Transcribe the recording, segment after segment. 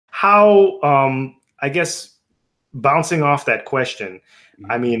how, I guess, bouncing off that question,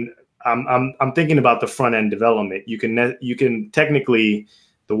 I Mhm. mean, I'm thinking about the front end development. You can technically,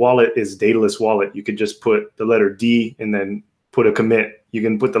 the wallet is dataless wallet. You could just put the letter D and then put a commit. You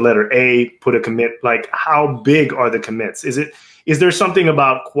can put the letter A, put a commit. Like, how big are the commits? Is there something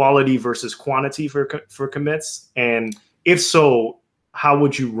about quality versus quantity for commits? And if so, how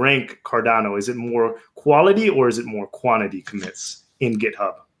would you rank Cardano? Is it more quality or is it more quantity commits in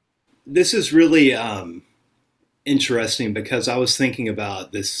GitHub? This is really interesting because I was thinking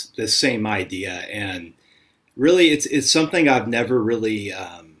about this same idea, and really, it's something I've never really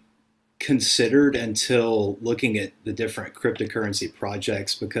considered until looking at the different cryptocurrency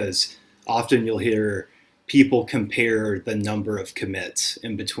projects. Because often you'll hear people compare the number of commits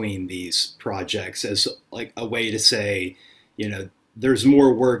in between these projects as like a way to say, you know, there's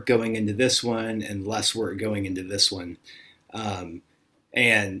more work going into this one and less work going into this one. Um,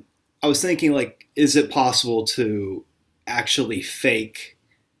 and I was thinking, like, is it possible to actually fake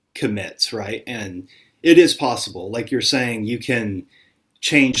commits, right? And it is possible. Like you're saying, you can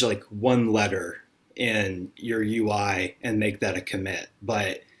change like one letter in your UI and make that a commit.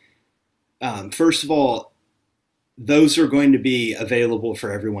 But first of all, those are going to be available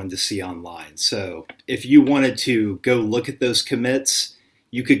for everyone to see online. So if you wanted to go look at those commits,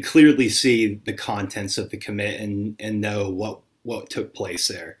 you could clearly see the contents of the commit and know what took place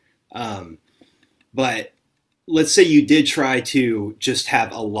there. Um, but let's say you did try to just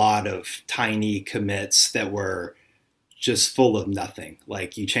have a lot of tiny commits that were just full of nothing.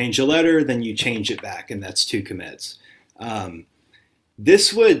 Like you change a letter, then you change it back, and that's two commits. Um,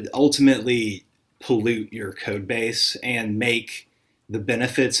 this would ultimately pollute your code base and make the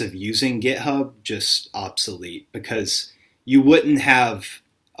benefits of using GitHub just obsolete, because you wouldn't have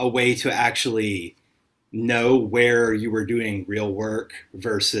a way to actually know where you were doing real work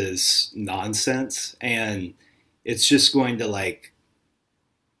versus nonsense. And it's just going to like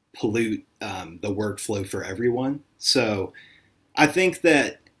pollute the workflow for everyone. So I think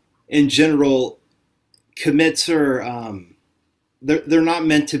that in general, commits are they're not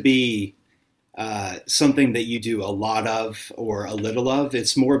meant to be something that you do a lot of or a little of.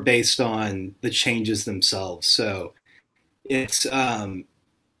 It's more based on the changes themselves. So it's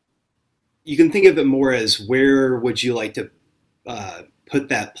you can think of it more as, where would you like to put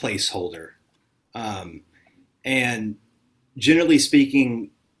that placeholder? Um, and generally speaking,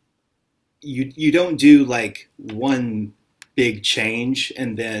 you don't do like one big change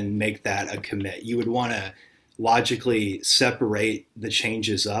and then make that a commit. You would want to logically separate the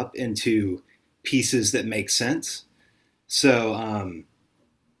changes up into pieces that make sense. So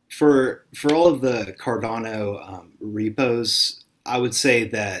for all of the Cardano repos, I would say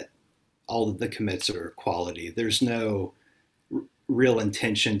that all of the commits are quality. There's no real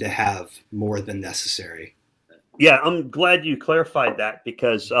intention to have more than necessary. Yeah, I'm glad you clarified that,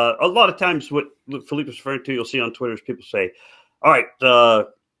 because a lot of times what Philippe was referring to, you'll see on Twitter, is people say, all right,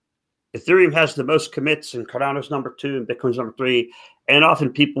 Ethereum has the most commits and Cardano's number 2 and Bitcoin's number 3. And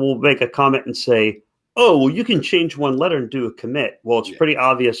often people will make a comment and say, oh, well, you can change one letter and do a commit. Well, it's pretty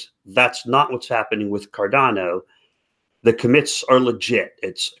obvious that's not what's happening with Cardano. The commits are legit.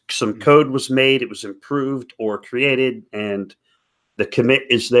 It's some code was made, it was improved or created, and the commit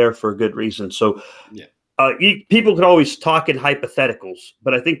is there for a good reason. So Yeah. People could always talk in hypotheticals,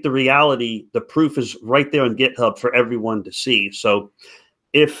 but I think the reality, the proof is right there on GitHub for everyone to see. So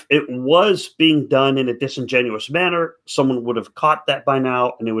if it was being done in a disingenuous manner, someone would have caught that by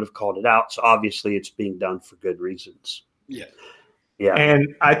now and they would have called it out. So obviously it's being done for good reasons. Yeah. Yeah.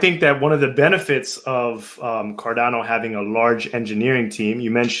 And I think that one of the benefits of Cardano having a large engineering team,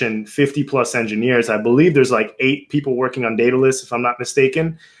 you mentioned 50 plus engineers. I believe there's like 8 people working on Daedalus, if I'm not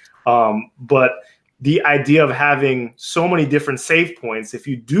mistaken. But the idea of having so many different save points, if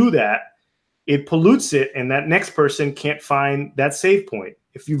you do that, it pollutes it, and that next person can't find that save point.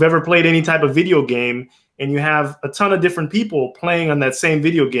 If you've ever played any type of video game and you have a ton of different people playing on that same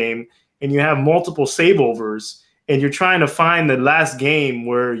video game and you have multiple save overs and you're trying to find the last game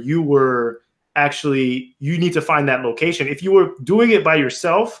where you were actually, you need to find that location. If you were doing it by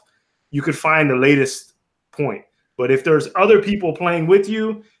yourself, you could find the latest point. But if there's other people playing with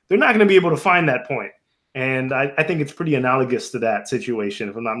you, they're not going to be able to find that point. And I think it's pretty analogous to that situation,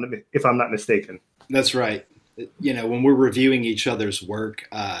 if I'm not mistaken. That's right. You know, when we're reviewing each other's work,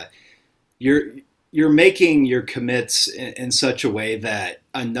 you're you're making your commits in such a way that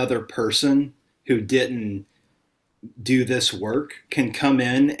another person who didn't do this work can come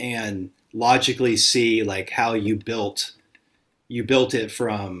in and logically see like how you built it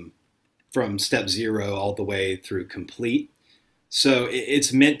from step zero all the way through complete. So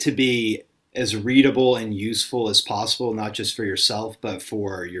it's meant to be as readable and useful as possible, not just for yourself, but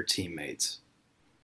for your teammates.